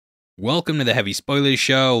Welcome to the Heavy Spoilers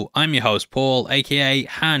Show. I'm your host Paul, aka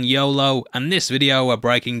Han Yolo, and in this video we're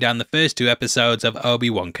breaking down the first two episodes of Obi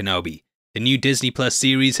Wan Kenobi. The new Disney Plus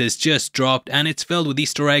series has just dropped and it's filled with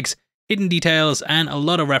Easter eggs, hidden details, and a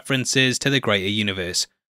lot of references to the greater universe.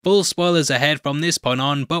 Full spoilers ahead from this point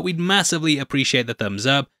on, but we'd massively appreciate the thumbs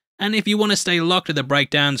up, and if you want to stay locked to the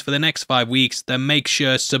breakdowns for the next 5 weeks, then make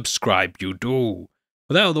sure subscribe you do.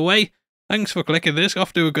 With that out of the way, thanks for clicking this,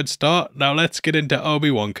 off to a good start. Now let's get into Obi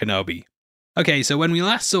Wan Kenobi. Okay, so when we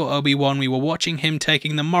last saw Obi-Wan, we were watching him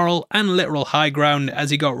taking the moral and literal high ground as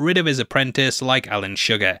he got rid of his apprentice like Alan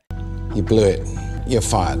Sugar. You blew it. You're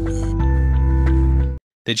fired.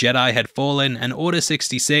 The Jedi had fallen and Order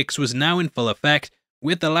 66 was now in full effect,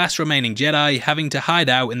 with the last remaining Jedi having to hide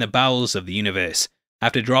out in the bowels of the universe.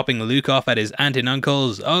 After dropping Luke off at his aunt and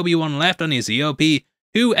uncle's, Obi-Wan left on his Eiope,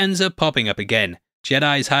 who ends up popping up again.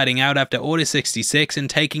 Jedi's hiding out after Order 66 and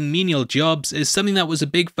taking menial jobs is something that was a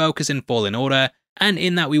big focus in Fallen Order, and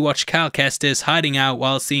in that we watch Kal Kestis hiding out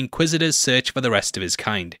whilst the Inquisitors search for the rest of his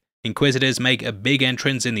kind. Inquisitors make a big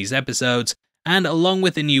entrance in these episodes, and along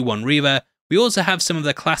with the new one Reva, we also have some of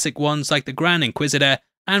the classic ones like the Grand Inquisitor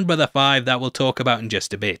and Brother 5 that we'll talk about in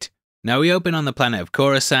just a bit. Now we open on the planet of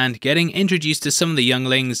Coruscant, getting introduced to some of the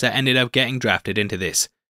younglings that ended up getting drafted into this.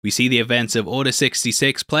 We see the events of Order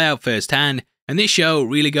 66 play out firsthand, and this show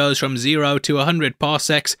really goes from 0 to 100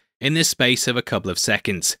 parsecs in this space of a couple of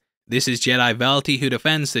seconds. This is Jedi Velty who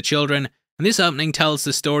defends the children, and this opening tells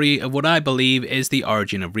the story of what I believe is the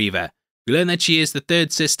origin of Reva. We learn that she is the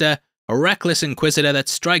third sister, a reckless Inquisitor that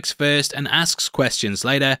strikes first and asks questions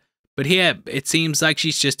later, but here it seems like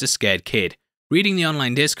she's just a scared kid. Reading the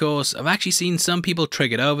online discourse, I've actually seen some people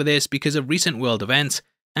triggered over this because of recent world events,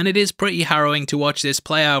 and it is pretty harrowing to watch this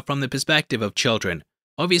play out from the perspective of children.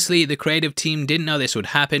 Obviously, the creative team didn't know this would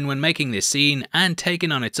happen when making this scene, and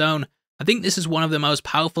taken on its own, I think this is one of the most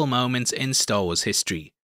powerful moments in Star Wars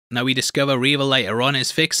history. Now we discover Reva later on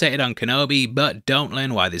is fixated on Kenobi, but don't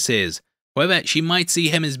learn why this is. However, she might see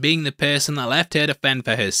him as being the person that left her to fend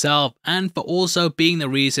for herself, and for also being the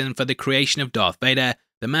reason for the creation of Darth Vader,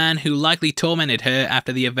 the man who likely tormented her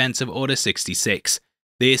after the events of Order 66.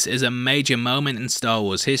 This is a major moment in Star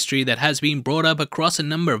Wars history that has been brought up across a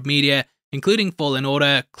number of media, including Fallen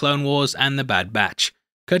Order, Clone Wars, and The Bad Batch.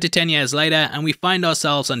 Cut to 10 years later, and we find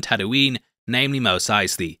ourselves on Tatooine, namely Mos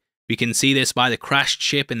Eisley. We can see this by the crashed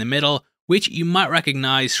ship in the middle, which you might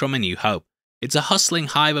recognise from A New Hope. It's a hustling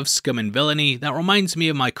hive of scum and villainy that reminds me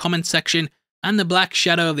of my comment section, and the black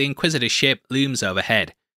shadow of the Inquisitor ship looms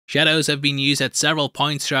overhead. Shadows have been used at several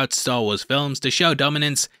points throughout Star Wars films to show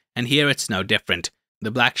dominance, and here it's no different. The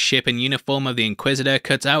black ship and uniform of the Inquisitor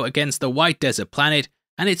cuts out against the white desert planet,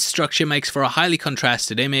 and its structure makes for a highly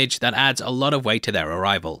contrasted image that adds a lot of weight to their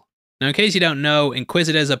arrival. Now in case you don't know,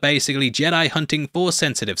 Inquisitors are basically Jedi hunting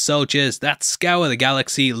Force-sensitive soldiers that scour the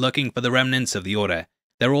galaxy looking for the remnants of the Order.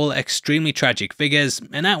 They're all extremely tragic figures,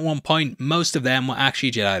 and at one point most of them were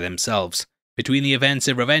actually Jedi themselves. Between the events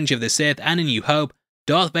of Revenge of the Sith and A New Hope,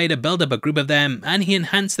 Darth Vader built up a group of them, and he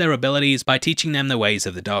enhanced their abilities by teaching them the ways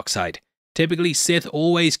of the dark side. Typically Sith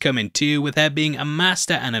always come in two, with there being a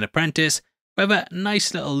master and an apprentice. However,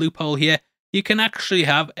 nice little loophole here, you can actually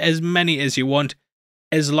have as many as you want,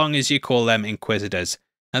 as long as you call them Inquisitors.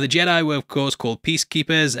 Now the Jedi were of course called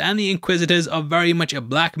Peacekeepers, and the Inquisitors are very much a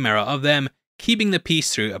black mirror of them, keeping the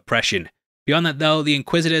peace through oppression. Beyond that though, the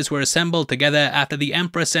Inquisitors were assembled together after the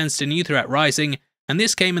Emperor sensed a new threat rising, and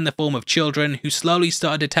this came in the form of children who slowly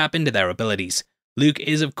started to tap into their abilities. Luke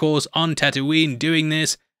is of course on Tatooine doing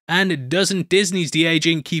this, and doesn't Disney's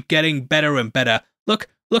de-aging keep getting better and better?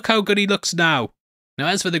 Look how good he looks now. Now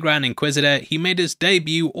as for the Grand Inquisitor, he made his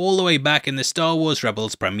debut all the way back in the Star Wars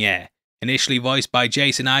Rebels premiere. Initially voiced by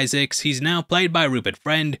Jason Isaacs, he's now played by Rupert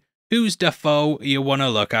Friend, who's the foe you wanna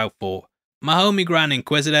look out for. My homie Grand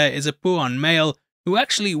Inquisitor is a Puan male who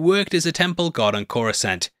actually worked as a temple god on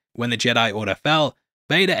Coruscant. When the Jedi Order fell,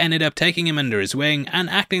 Vader ended up taking him under his wing and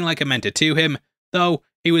acting like a mentor to him, though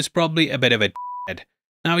he was probably a bit of a d***head.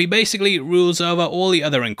 Now he basically rules over all the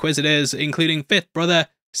other Inquisitors, including 5th brother,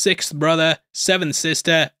 6th brother, 7th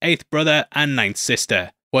sister, 8th brother, and 9th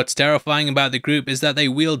sister. What's terrifying about the group is that they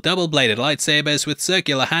wield double-bladed lightsabers with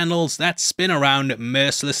circular handles that spin around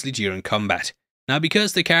mercilessly during combat. Now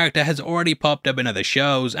because the character has already popped up in other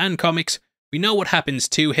shows and comics, we know what happens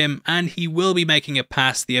to him, and he will be making it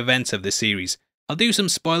past the events of the series. I'll do some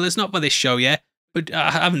spoilers, not for this show yet, but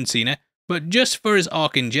I haven't seen it, but just for his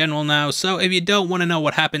arc in general now, so if you don't want to know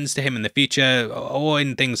what happens to him in the future, or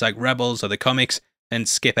in things like Rebels or the comics, then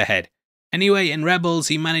skip ahead. Anyway, in Rebels,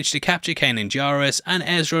 he managed to capture Kanan Jarrus, and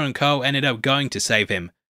Ezra and co ended up going to save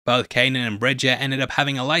him. Both Kanan and Bridger ended up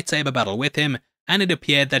having a lightsaber battle with him, and it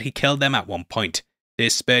appeared that he killed them at one point.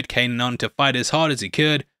 This spurred Kanan on to fight as hard as he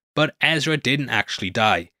could, but Ezra didn't actually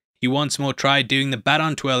die. He once more tried doing the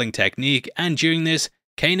baton twirling technique, and during this,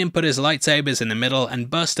 Kanan put his lightsabers in the middle and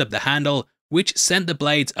bust up the handle, which sent the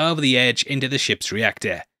blades over the edge into the ship's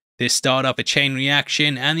reactor. This started off a chain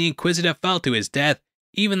reaction, and the Inquisitor fell to his death,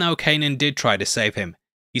 even though Kanan did try to save him.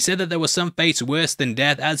 He said that there was some fates worse than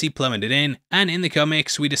death as he plummeted in, and in the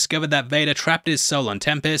comics we discovered that Vader trapped his soul on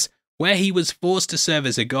Tempest, where he was forced to serve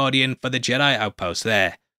as a guardian for the Jedi outpost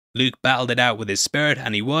there. Luke battled it out with his spirit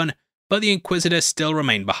and he won, but the Inquisitor still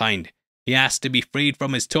remained behind. He asked to be freed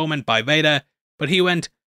from his torment by Vader, but he went,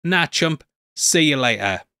 "Nah chump, see you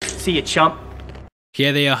later." See you, chump.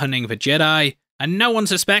 Here they are hunting for Jedi, and no one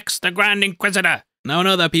suspects the Grand Inquisitor. Now I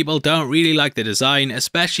know that people don't really like the design,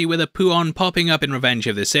 especially with a Puon popping up in Revenge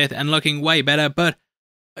of the Sith and looking way better, but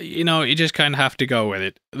you know, you just kind of have to go with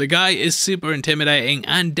it. The guy is super intimidating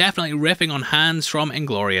and definitely riffing on Hans from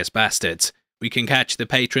Inglourious Bastards. We can catch the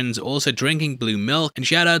patrons also drinking blue milk, and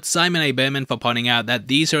shout out Simon A. Berman for pointing out that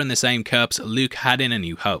these are in the same cups Luke had in A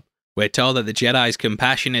New Hope. We're told that the Jedi's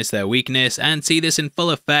compassion is their weakness, and see this in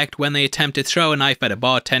full effect when they attempt to throw a knife at a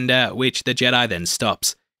bartender, which the Jedi then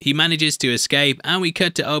stops. He manages to escape, and we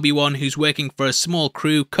cut to Obi-Wan, who's working for a small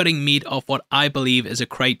crew cutting meat off what I believe is a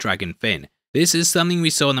krayt dragon fin. This is something we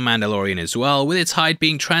saw in The Mandalorian as well, with its hide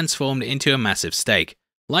being transformed into a massive steak.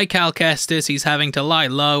 Like Kal Kestis, he's having to lie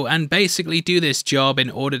low and basically do this job in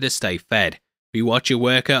order to stay fed. We watch a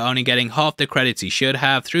worker only getting half the credits he should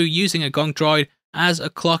have through using a gonk droid as a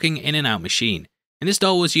clocking in and out machine. In the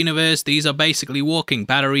Star Wars universe, these are basically walking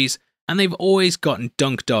batteries, and they've always gotten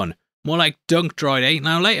dunked on. More like dunk droid, eh?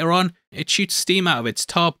 Now later on, it shoots steam out of its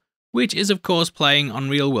top, which is of course playing on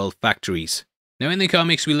real world factories. Now in the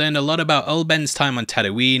comics we learned a lot about Old Ben's time on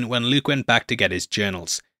Tatooine when Luke went back to get his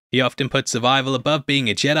journals. He often put survival above being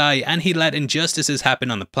a Jedi, and he let injustices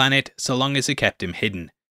happen on the planet so long as it kept him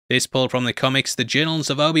hidden. This pulled from the comics The Journals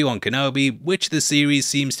of Obi Wan Kenobi, which the series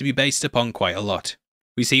seems to be based upon quite a lot.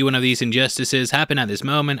 We see one of these injustices happen at this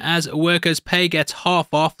moment as a worker's pay gets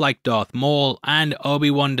half off like Darth Maul, and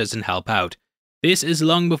Obi-Wan doesn't help out. This is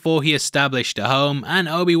long before he established a home, and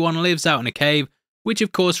Obi-Wan lives out in a cave, which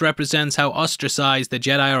of course represents how ostracized the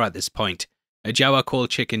Jedi are at this point. A Jawa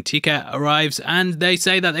called Chicken Tikka arrives, and they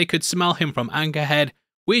say that they could smell him from Anchorhead,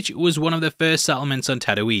 which was one of the first settlements on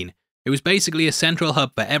Tatooine. It was basically a central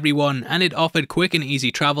hub for everyone, and it offered quick and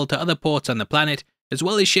easy travel to other ports on the planet, as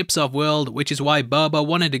well as ships off-world, which is why Boba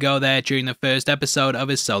wanted to go there during the first episode of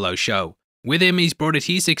his solo show. With him, he's brought a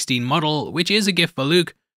T-16 model, which is a gift for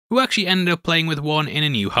Luke, who actually ended up playing with one in A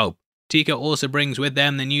New Hope. Tikka also brings with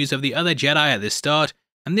them the news of the other Jedi at the start,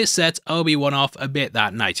 and this sets Obi-Wan off a bit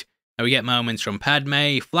that night. Now we get moments from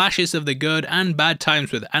Padme, flashes of the good and bad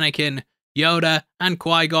times with Anakin, Yoda, and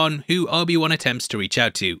Qui-Gon, who Obi-Wan attempts to reach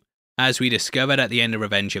out to. As we discovered at the end of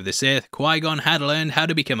Revenge of the Sith, Qui-Gon had learned how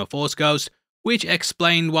to become a Force Ghost, which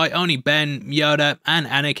explained why only Ben, Yoda, and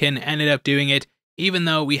Anakin ended up doing it, even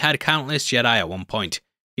though we had countless Jedi at one point.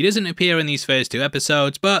 He doesn't appear in these first two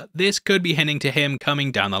episodes, but this could be hinting to him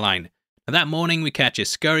coming down the line. Now that morning we catch a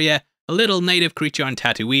Scurrier, a little native creature on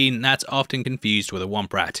Tatooine that's often confused with a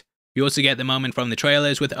Womp Rat. We also get the moment from the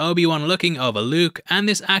trailers with Obi-Wan looking over Luke, and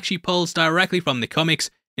this actually pulls directly from the comics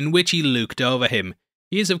in which he looked over him.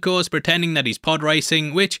 He is of course pretending that he's pod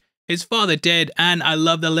racing, which his father did, and I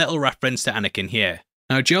love the little reference to Anakin here.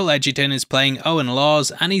 Now Joel Edgerton is playing Owen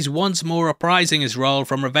Laws, and he's once more reprising his role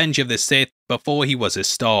from Revenge of the Sith before he was a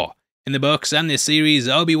star. In the books and this series,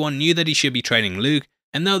 Obi-Wan knew that he should be training Luke,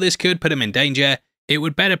 and though this could put him in danger, it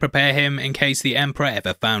would better prepare him in case the Emperor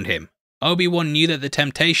ever found him. Obi-Wan knew that the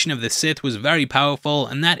temptation of the Sith was very powerful,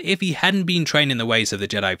 and that if he hadn't been trained in the ways of the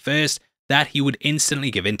Jedi first, that he would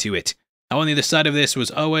instantly give into it. Now on the other side of this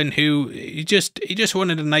was Owen, who he just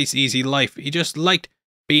wanted a nice easy life. He just liked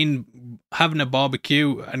having a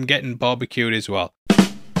barbecue and getting barbecued as well.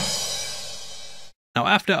 Now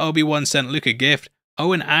after Obi-Wan sent Luke a gift,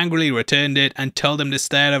 Owen angrily returned it and told him to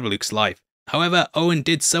stay out of Luke's life. However, Owen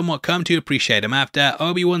did somewhat come to appreciate him after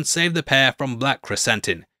Obi-Wan saved the pair from Black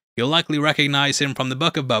Chrysanthemum. You'll likely recognise him from the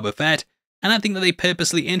Book of Boba Fett, and I think that they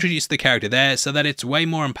purposely introduced the character there so that it's way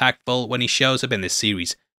more impactful when he shows up in this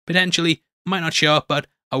series. Potentially, might not show up, but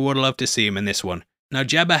I would love to see him in this one. Now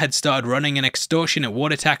Jabba had started running an extortionate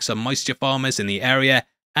water tax on moisture farmers in the area,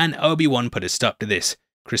 and Obi-Wan put a stop to this.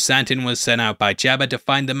 Chrysanthemum was sent out by Jabba to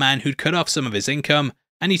find the man who'd cut off some of his income,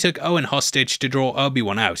 and he took Owen hostage to draw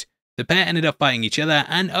Obi-Wan out. The pair ended up fighting each other,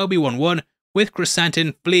 and Obi-Wan won, with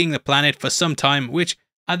Chrysanthemum fleeing the planet for some time, which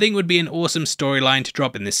I think would be an awesome storyline to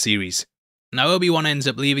drop in this series. Now Obi-Wan ends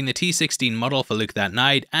up leaving the T-16 model for Luke that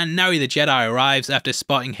night, and Nari the Jedi arrives after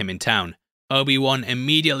spotting him in town. Obi-Wan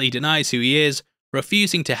immediately denies who he is,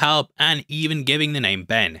 refusing to help and even giving the name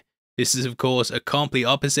Ben. This is of course a complete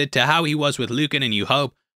opposite to how he was with Luke in A New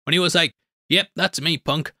Hope, when he was like, "Yep, that's me,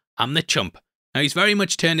 punk, I'm the chump." Now he's very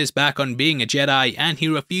much turned his back on being a Jedi, and he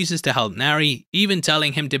refuses to help Nari, even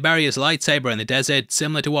telling him to bury his lightsaber in the desert,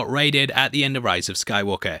 similar to what Rey did at the end of Rise of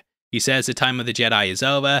Skywalker. He says the time of the Jedi is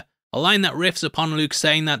over, a line that riffs upon Luke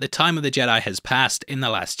saying that the time of the Jedi has passed in The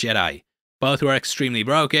Last Jedi. Both were extremely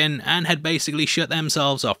broken and had basically shut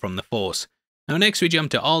themselves off from the Force. Now next we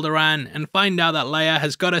jump to Alderaan and find out that Leia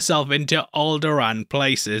has got herself into Alderaan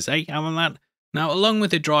places, having that? Now along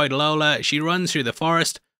with the droid Lola, she runs through the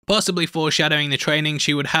forest, possibly foreshadowing the training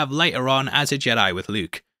she would have later on as a Jedi with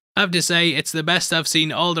Luke. I have to say, it's the best I've seen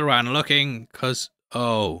Alderaan looking, cause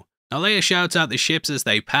oh. Now Leia shouts out the ships as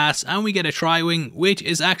they pass, and we get a Tri-Wing, which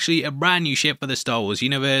is actually a brand new ship for the Star Wars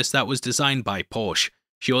universe that was designed by Porsche.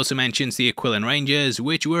 She also mentions the Aquilon Rangers,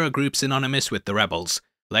 which were a group synonymous with the Rebels.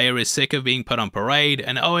 Leia is sick of being put on parade,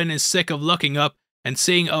 and Owen is sick of looking up and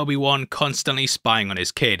seeing Obi-Wan constantly spying on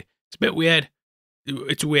his kid. It's a bit weird.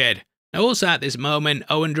 It's weird. Now also at this moment,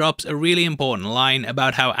 Owen drops a really important line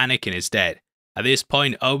about how Anakin is dead. At this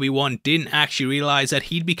point, Obi-Wan didn't actually realise that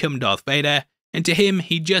he'd become Darth Vader, and to him,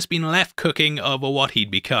 he'd just been left cooking over what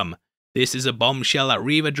he'd become. This is a bombshell that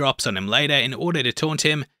Reva drops on him later in order to taunt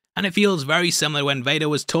him, and it feels very similar when Vader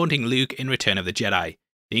was taunting Luke in Return of the Jedi.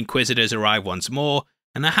 The Inquisitors arrive once more,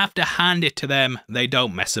 and I have to hand it to them, they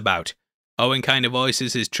don't mess about. Owen kind of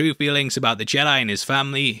voices his true feelings about the Jedi and his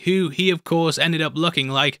family, who he of course ended up looking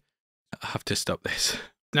like. I have to stop this.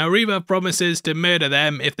 Now Reva promises to murder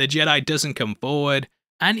them if the Jedi doesn't come forward,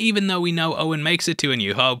 and even though we know Owen makes it to A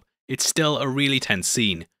New Hope, it's still a really tense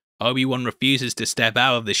scene. Obi-Wan refuses to step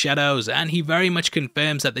out of the shadows, and he very much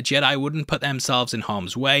confirms that the Jedi wouldn't put themselves in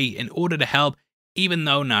harm's way in order to help, even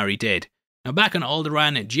though Nari did. Now back on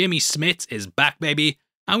Alderaan, Jimmy Smits is back, baby,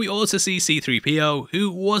 and we also see C-3PO,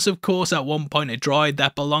 who was of course at one point a droid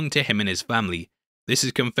that belonged to him and his family. This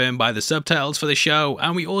is confirmed by the subtitles for the show,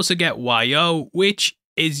 and we also get YO, which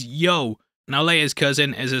is Yo. Now Leia's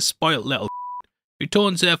cousin is a spoilt little who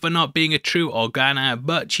taunts her for not being a true Organa,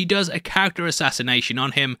 but she does a character assassination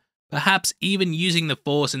on him, perhaps even using the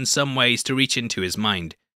Force in some ways to reach into his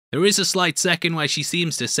mind. There is a slight second where she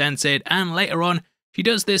seems to sense it, and later on, she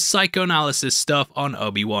does this psychoanalysis stuff on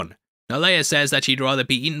Obi-Wan. Now Leia says that she'd rather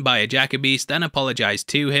be eaten by a Jackabeast than apologise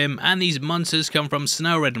to him, and these monsters come from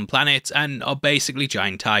snow-ridden planets and are basically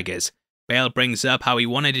giant tigers. Bail brings up how he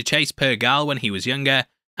wanted to chase Pergal when he was younger,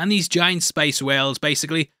 and these giant space whales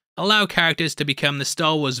basically allow characters to become the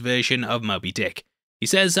Star Wars version of Moby Dick. He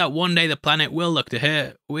says that one day the planet will look to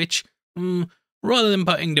her, which, rather than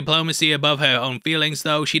putting diplomacy above her own feelings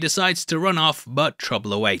though, she decides to run off, but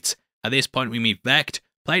trouble awaits. At this point we meet Vect,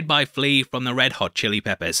 played by Flea from the Red Hot Chili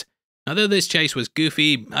Peppers. Now though this chase was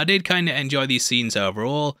goofy, I did kinda enjoy these scenes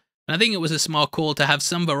overall, and I think it was a smart call to have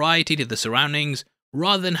some variety to the surroundings,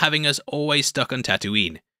 rather than having us always stuck on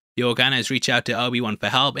Tatooine. The Organas reach out to Obi-Wan for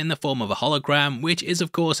help in the form of a hologram, which is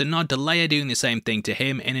of course a nod to Leia doing the same thing to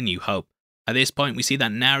him in A New Hope. At this point we see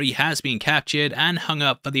that Nari has been captured and hung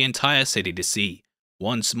up for the entire city to see.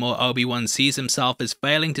 Once more Obi-Wan sees himself as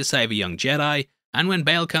failing to save a young Jedi, and when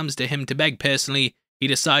Bail comes to him to beg personally, he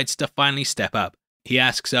decides to finally step up. He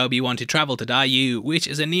asks Obi-Wan to travel to Daiyu, which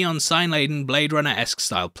is a neon sign-laden Blade Runner-esque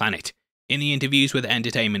style planet. In the interviews with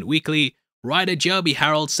Entertainment Weekly, writer Joby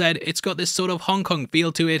Harold said it's got this sort of Hong Kong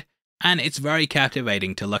feel to it, and it's very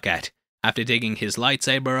captivating to look at. After digging his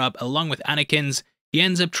lightsaber up along with Anakin's, he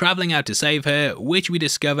ends up travelling out to save her, which we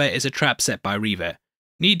discover is a trap set by Reva.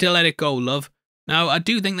 Need to let it go, love. Now, I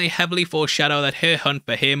do think they heavily foreshadow that her hunt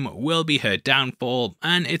for him will be her downfall,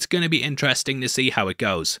 and it's going to be interesting to see how it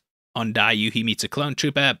goes. On Daiyu, he meets a clone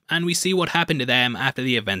trooper, and we see what happened to them after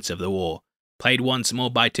the events of the war. Played once more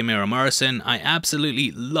by Tamira Morrison, I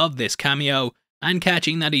absolutely love this cameo, and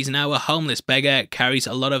catching that he's now a homeless beggar carries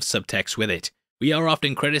a lot of subtext with it. We are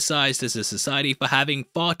often criticised as a society for having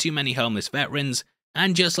far too many homeless veterans,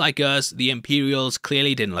 and just like us, the Imperials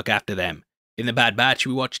clearly didn't look after them. In The Bad Batch,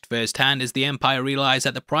 we watched firsthand as the Empire realised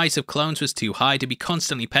that the price of clones was too high to be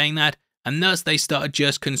constantly paying that, and thus they started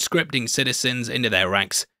just conscripting citizens into their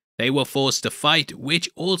ranks. They were forced to fight, which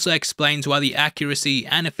also explains why the accuracy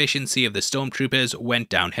and efficiency of the stormtroopers went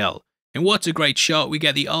downhill. In what's a great shot, we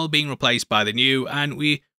get the old being replaced by the new, and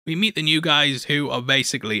we meet the new guys who are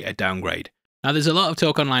basically a downgrade. Now there's a lot of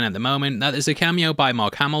talk online at the moment that there's a cameo by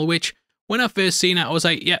Mark Hamill, which when I first seen it I was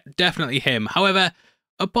like, yeah, definitely him. However,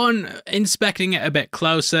 upon inspecting it a bit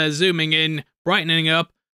closer, zooming in, brightening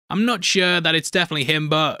up, I'm not sure that it's definitely him,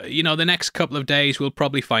 but you know, the next couple of days we'll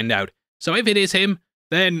probably find out. So if it is him,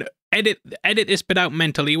 then edit this bit out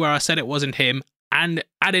mentally where I said it wasn't him, and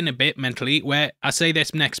add in a bit mentally where I say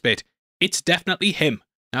this next bit. It's definitely him.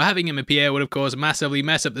 Now, having him appear would of course massively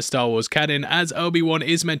mess up the Star Wars canon, as Obi-Wan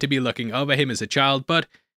is meant to be looking over him as a child, but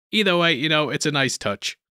either way, you know, it's a nice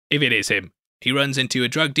touch. If it is him. He runs into a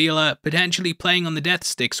drug dealer, potentially playing on the Death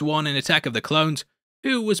Sticks one in Attack of the Clones,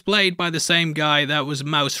 who was played by the same guy that was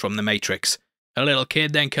Mouse from The Matrix. A little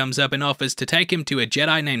kid then comes up and offers to take him to a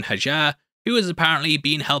Jedi named Hajar, who has apparently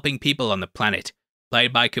been helping people on the planet.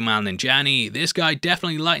 Played by Kumail Nanjiani, this guy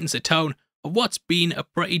definitely lightens the tone of what's been a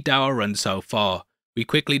pretty dour run so far. We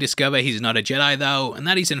quickly discover he's not a Jedi though, and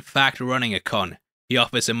that he's in fact running a con. He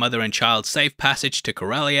offers a mother and child safe passage to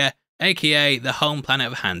Corellia, aka the home planet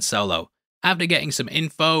of Han Solo. After getting some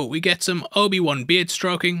info, we get some Obi-Wan beard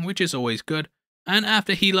stroking, which is always good. And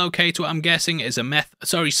after he locates what I'm guessing is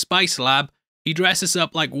a spice lab, he dresses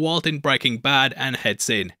up like Walt in Breaking Bad and heads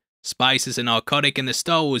in. Spice is a narcotic in the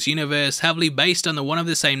Star Wars universe, heavily based on the one of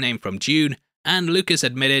the same name from Dune, and Lucas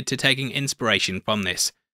admitted to taking inspiration from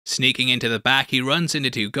this. Sneaking into the back, he runs into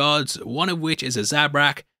two guards, one of which is a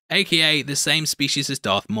Zabrak, aka the same species as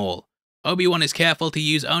Darth Maul. Obi-Wan is careful to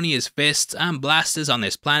use only his fists and blasters on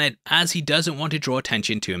this planet, as he doesn't want to draw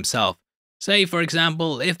attention to himself. Say, for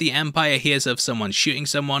example, if the Empire hears of someone shooting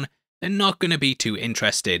someone, they're not going to be too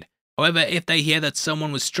interested. However, if they hear that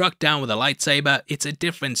someone was struck down with a lightsaber, it's a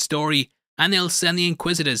different story, and they'll send the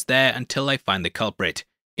Inquisitors there until they find the culprit.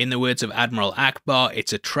 In the words of Admiral Akbar,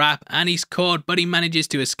 it's a trap, and he's caught, but he manages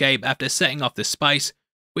to escape after setting off the spice,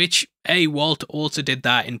 which, Walt also did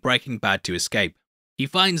that in Breaking Bad to escape. He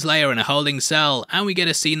finds Leia in a holding cell, and we get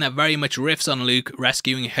a scene that very much riffs on Luke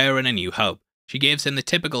rescuing her in A New Hope. She gives him the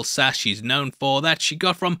typical sass she's known for that she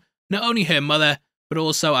got from not only her mother, but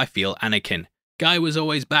also, I feel, Anakin. Guy was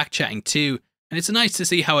always back chatting too, and it's nice to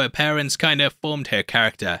see how her parents kinda formed her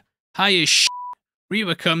character. High as shit.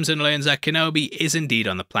 Reva comes and learns that Kenobi is indeed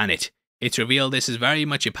on the planet. It's revealed this is very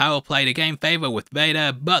much a power play to gain favour with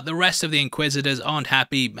Vader, but the rest of the Inquisitors aren't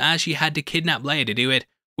happy as she had to kidnap Leia to do it,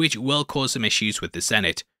 which will cause some issues with the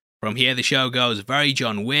Senate. From here the show goes very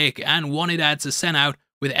John Wick, and one it adds a send out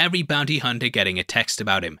with every bounty hunter getting a text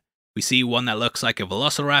about him. We see one that looks like a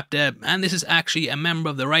velociraptor, and this is actually a member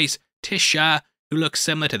of the race, Tisha, who looks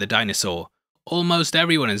similar to the dinosaur. Almost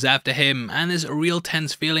everyone is after him, and there's a real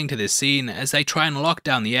tense feeling to this scene as they try and lock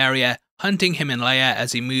down the area, hunting him and Leia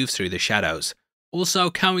as he moves through the shadows.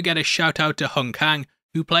 Also, can we get a shout out to Hung Kang,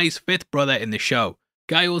 who plays fifth brother in the show.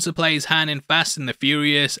 Guy also plays Han in Fast and the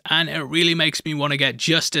Furious, and it really makes me want to get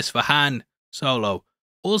justice for Han Solo.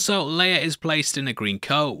 Also, Leia is placed in a green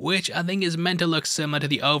coat, which I think is meant to look similar to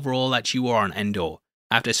the overall that she wore on Endor.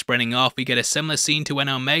 After sprinting off, we get a similar scene to when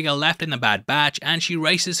Omega left in the Bad Batch, and she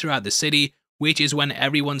races throughout the city, which is when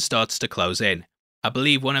everyone starts to close in. I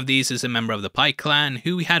believe one of these is a member of the Pike clan,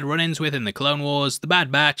 who we had run-ins with in the Clone Wars, the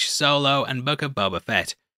Bad Batch, Solo, and Book of Boba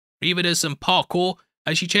Fett. Reva does some parkour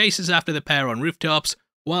as she chases after the pair on rooftops,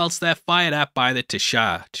 whilst they're fired at by the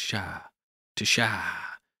Tisha.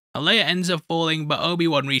 Leia ends up falling, but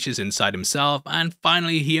Obi-Wan reaches inside himself, and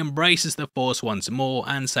finally he embraces the Force once more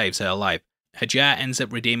and saves her life. Hajar ends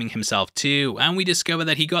up redeeming himself too, and we discover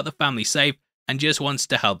that he got the family safe and just wants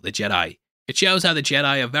to help the Jedi. It shows how the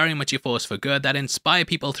Jedi are very much a force for good that inspire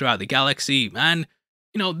people throughout the galaxy, and,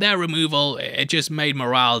 you know, their removal, it just made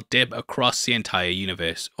morale dip across the entire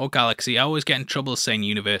universe. Or galaxy. I always get in trouble saying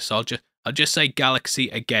universe, so I'll just say galaxy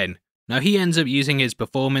again. Now he ends up using his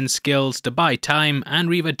performance skills to buy time, and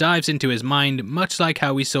Reva dives into his mind, much like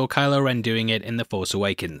how we saw Kylo Ren doing it in The Force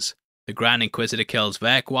Awakens. The Grand Inquisitor kills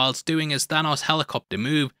Vec whilst doing his Thanos helicopter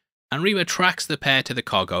move, and Reva tracks the pair to the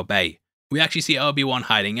cargo bay. We actually see Obi-Wan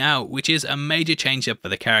hiding out, which is a major change up for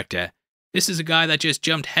the character. This is a guy that just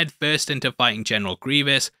jumped headfirst into fighting General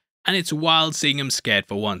Grievous, and it's wild seeing him scared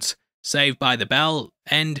for once. Saved by the bell,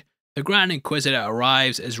 and the Grand Inquisitor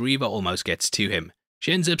arrives as Reva almost gets to him.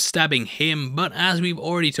 She ends up stabbing him, but as we've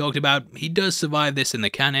already talked about, he does survive this in the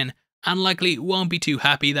canon, and likely won't be too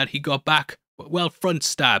happy that he got back, well, front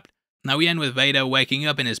stabbed. Now we end with Vader waking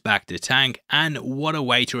up in his back to tank, and what a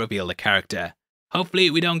way to reveal the character. Hopefully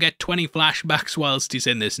we don't get 20 flashbacks whilst he's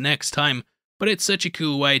in this next time, but it's such a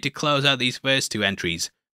cool way to close out these first two entries.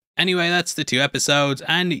 Anyway, that's the 2 episodes,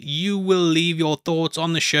 and you will leave your thoughts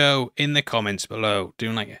on the show in the comments below.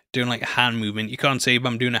 Doing like a hand movement. You can't see, but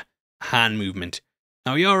I'm doing a hand movement.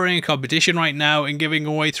 Now we are running a competition right now and giving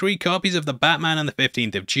away 3 copies of The Batman on the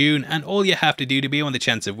 15th of June, and all you have to do to be on the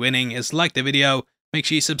chance of winning is like the video, make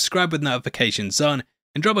sure you subscribe with notifications on,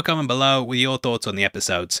 and drop a comment below with your thoughts on the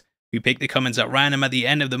episodes. We pick the comments at random at the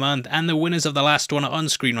end of the month, and the winners of the last one are on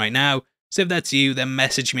screen right now, so if that's you, then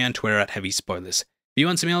message me on Twitter at HeavySpoilers. If you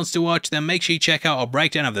want something else to watch, then make sure you check out our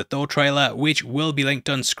breakdown of the Thor trailer, which will be linked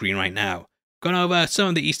on screen right now. Gone over some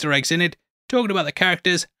of the Easter eggs in it, talking about the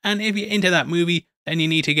characters, and if you're into that movie, then you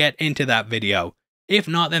need to get into that video. If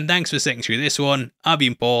not, then thanks for sitting through this one. I've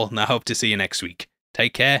been Paul, and I hope to see you next week.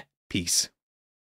 Take care, peace.